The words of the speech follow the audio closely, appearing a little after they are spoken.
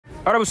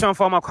Arabushan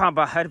for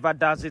Makwamba, heard by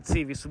Dazzit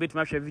TV. So, bit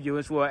my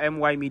videos were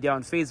MY Media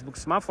on Facebook,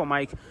 Smart for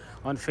Mike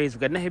on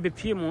Facebook. And Nehe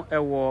PMO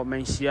Ewo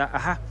Manhyia,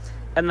 aha,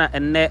 and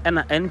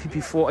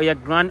NPP4 a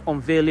grand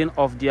unveiling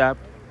of their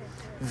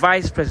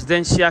vice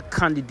presidential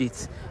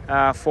candidate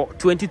for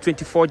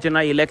 2024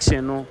 general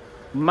election. No,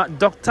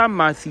 Dr.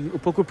 Matthew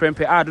Upoku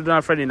Prempe, Addo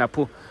na friend in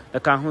NAPO. The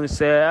can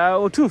say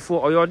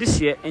Otumfour or this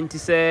year, and to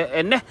say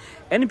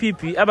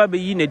NPP Ababe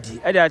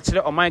Yinedi, I actually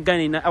on my gun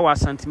in our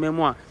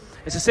Santimemoir.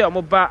 As I say, I'm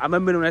about a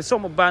member of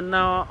some about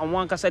now on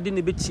one case I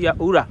didn't bit here,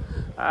 Ura,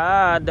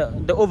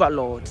 the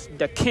overlord,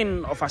 the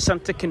king of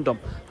Ashanti Kingdom.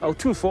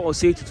 Otumfour or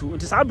say to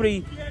it is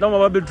Abri, no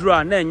more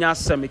draw, Nanya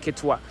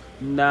Samiketwa,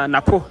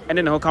 NAPO, and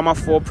then he'll come up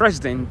for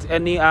president.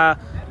 Any Dr.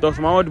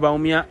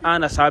 Bawumia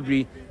and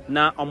Asabri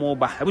na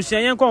Omoba. I was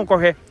saying,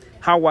 Conquer.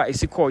 How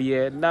is it called?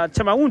 Yeah, now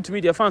Chama won't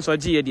media fans or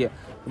G dear.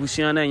 If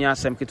you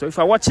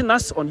are watching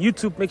us on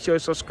YouTube, make sure you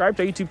subscribe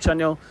to our YouTube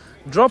channel.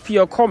 Drop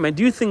your comment.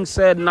 Do you think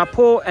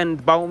NAPO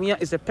and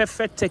Bawumia is a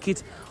perfect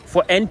ticket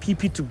for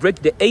NPP to break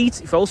the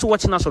 8? If you're also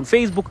watching us on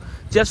Facebook,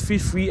 just feel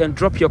free and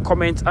drop your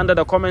comment under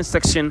the comment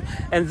section.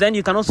 And then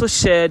you can also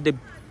share the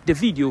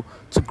video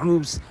to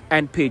groups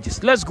and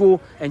pages. Let's go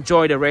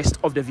enjoy the rest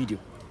of the video.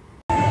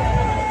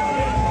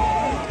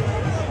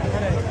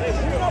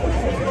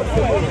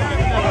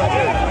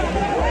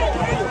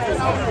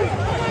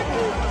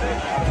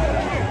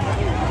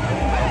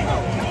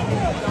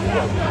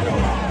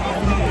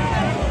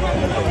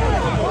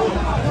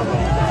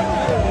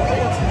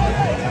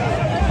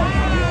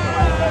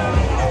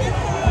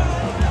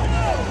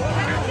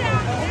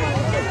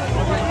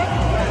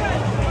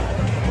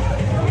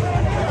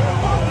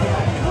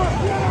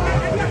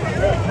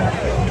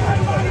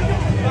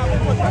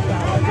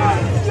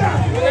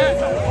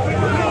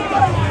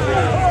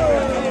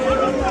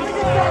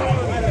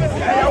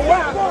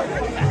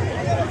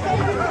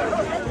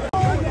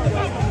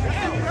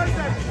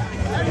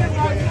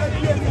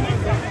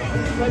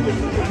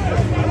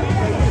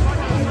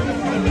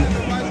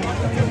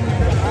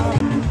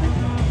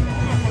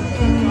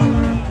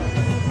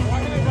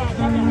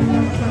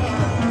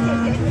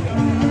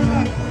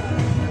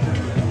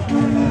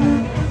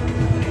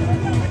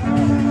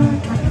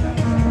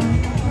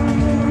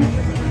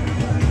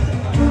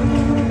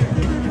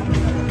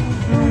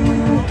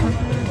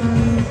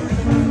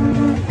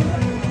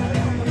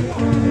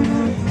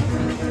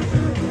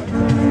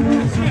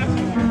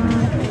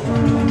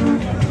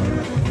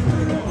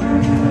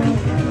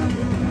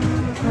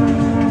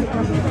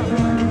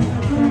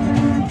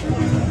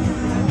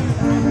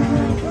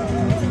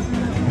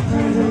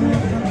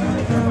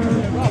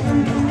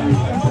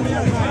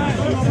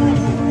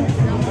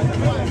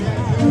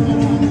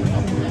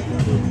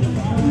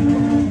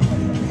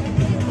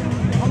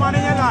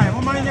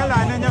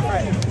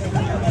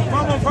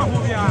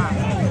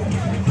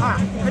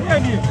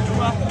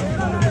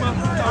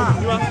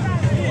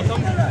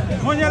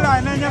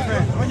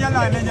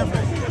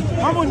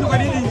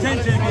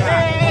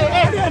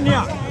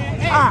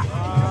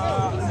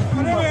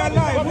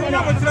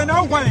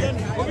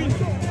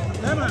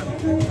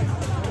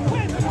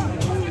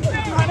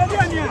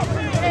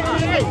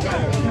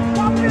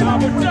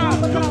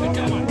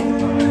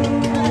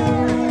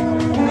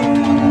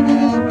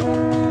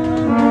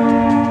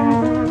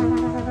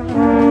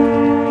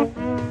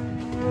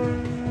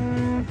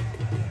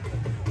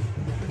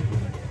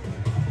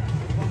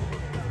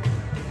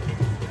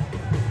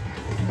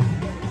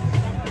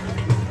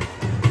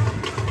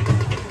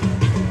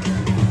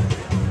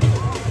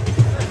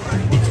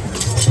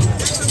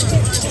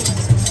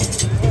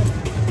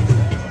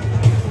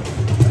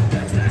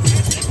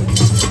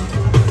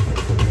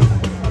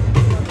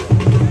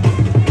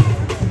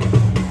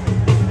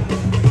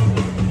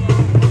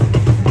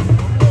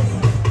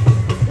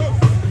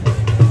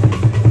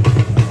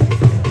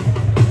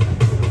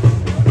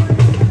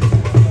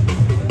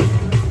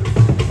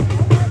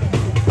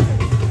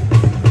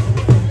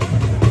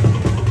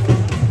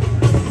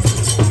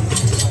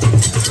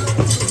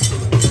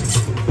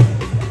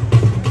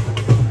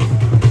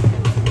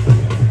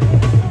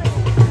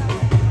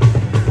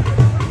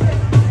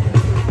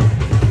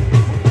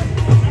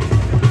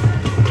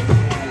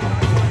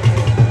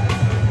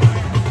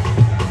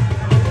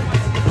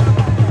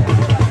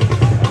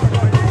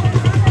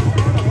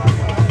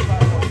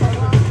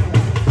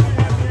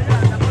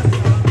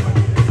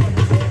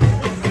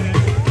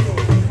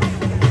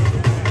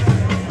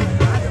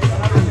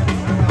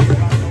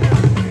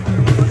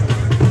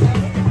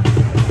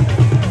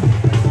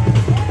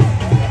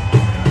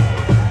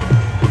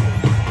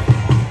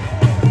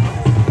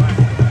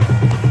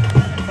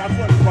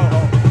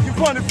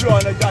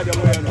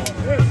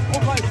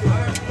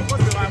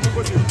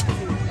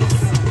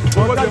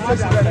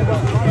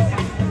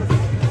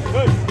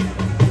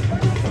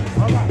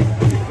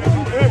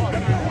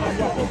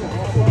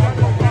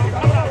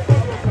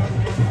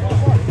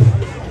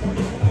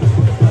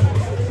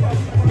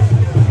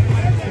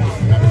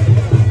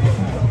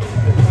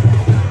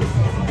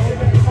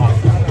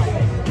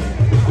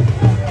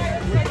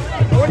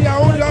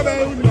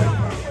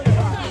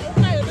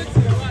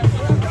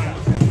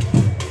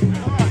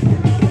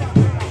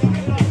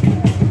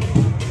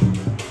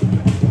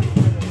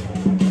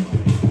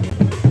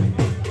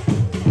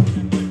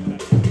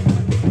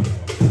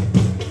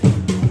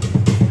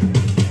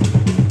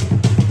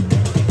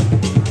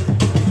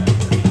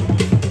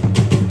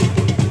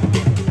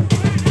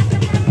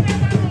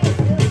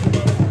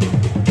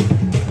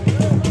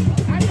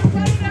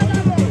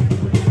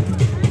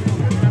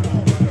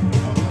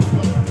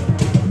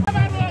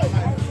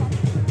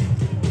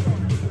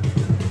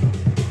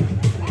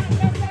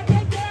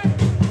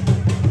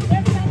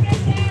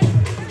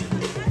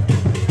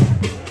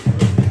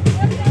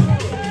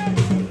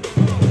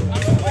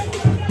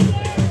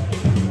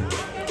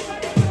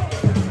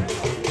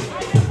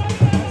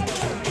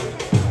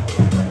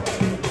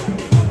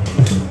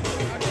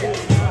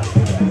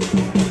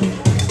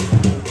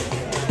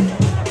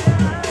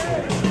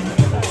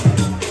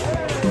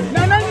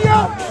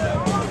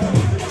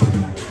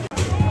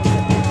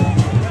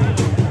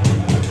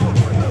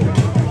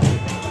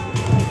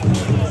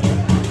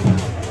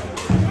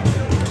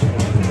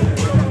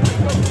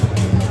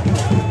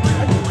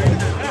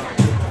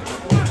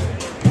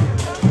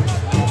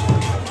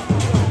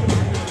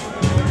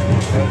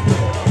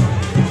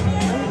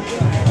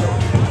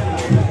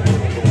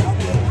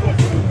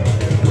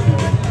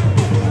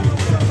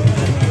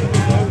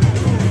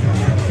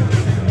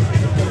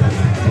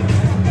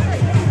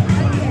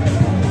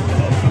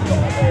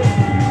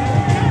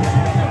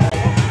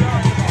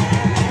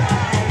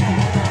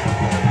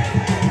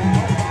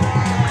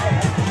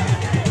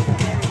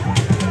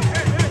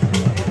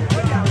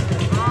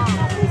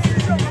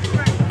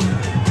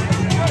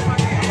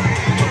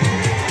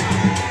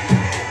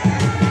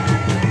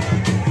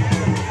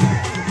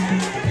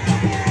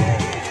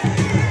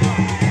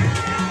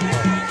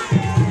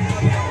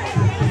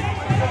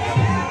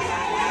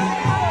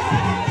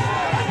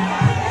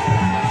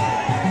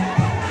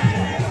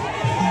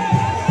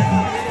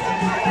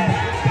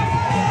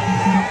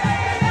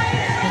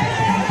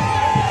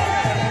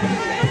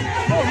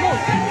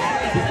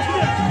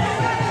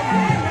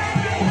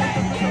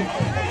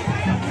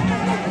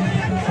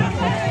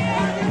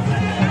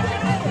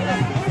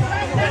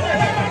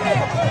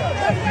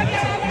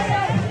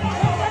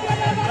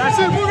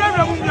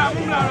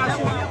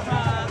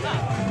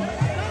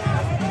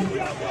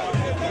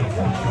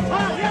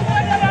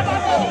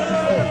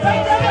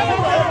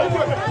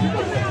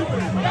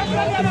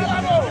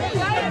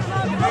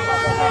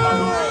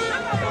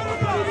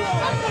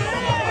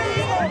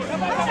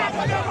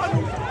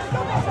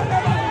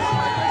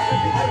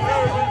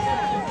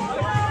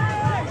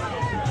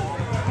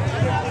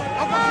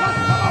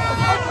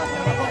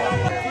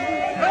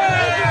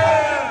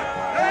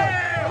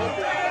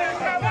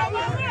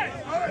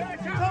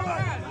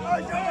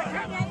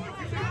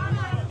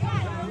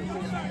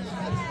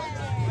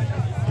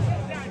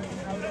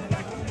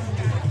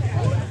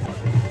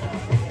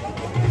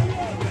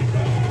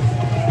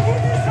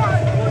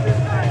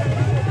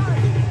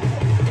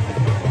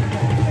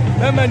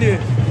 many.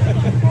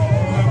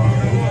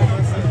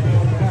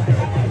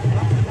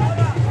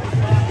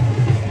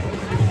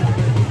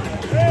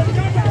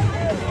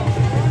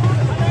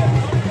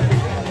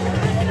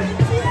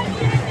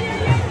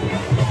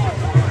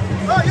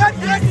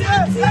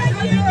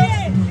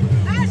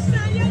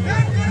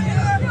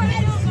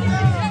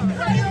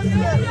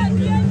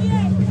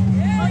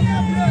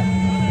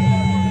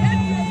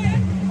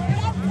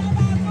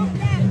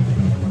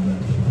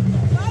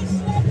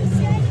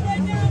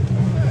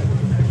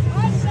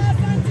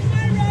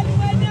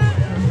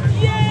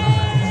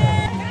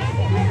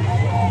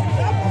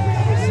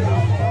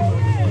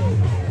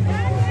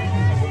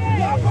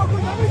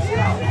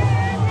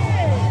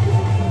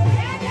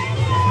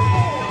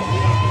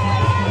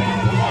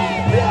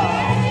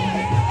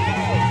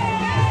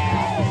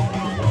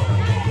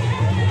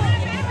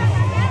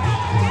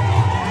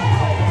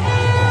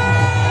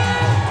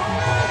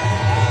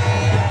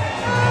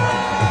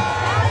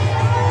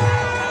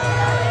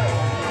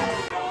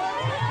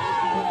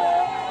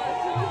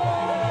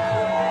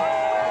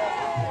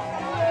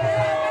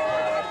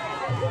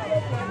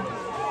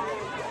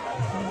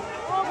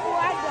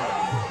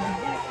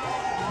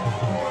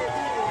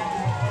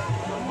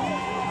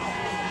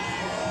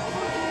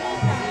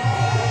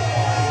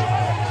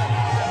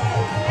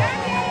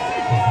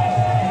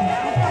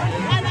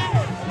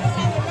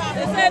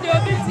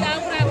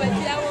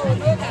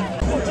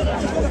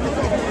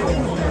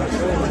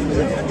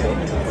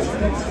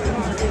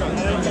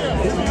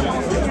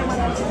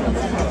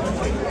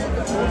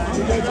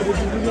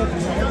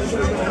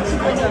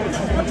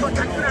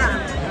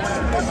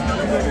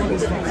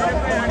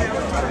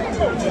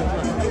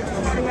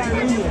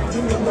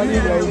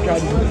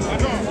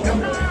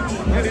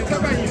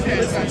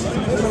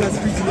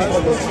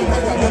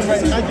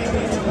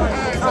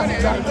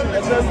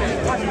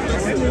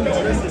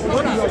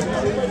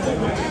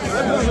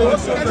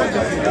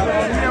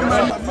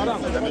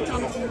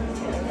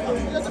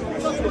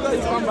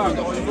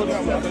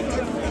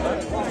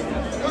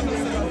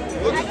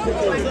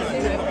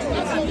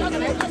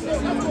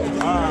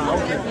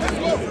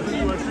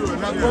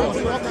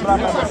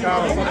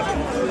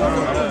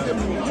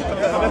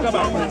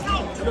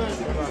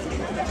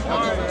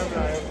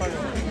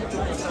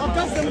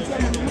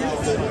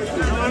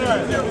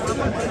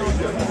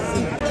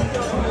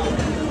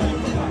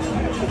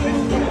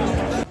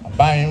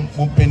 Buying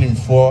opening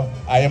for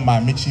I am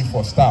my chief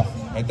for staff.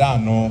 I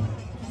don't know.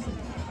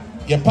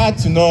 Your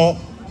part no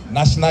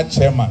national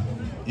chairman,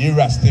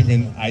 Ira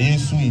Stephen, I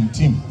used in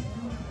team.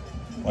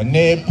 On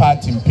a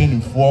party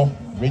opening for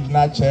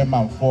regional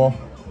chairman for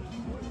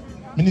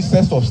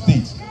ministers of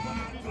state,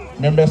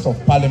 members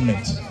of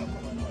parliament.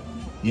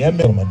 Yeah,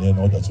 in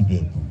order to be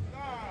able.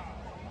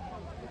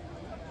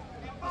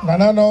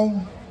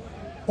 Nanano,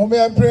 Omi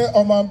and pray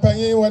on my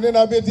penny when in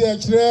a bit here.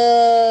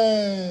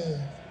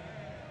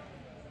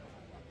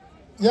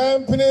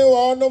 Yampini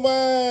or no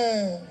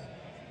man.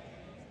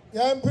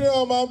 Yampini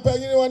on my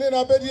penny when in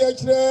a bit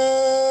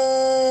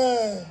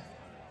here.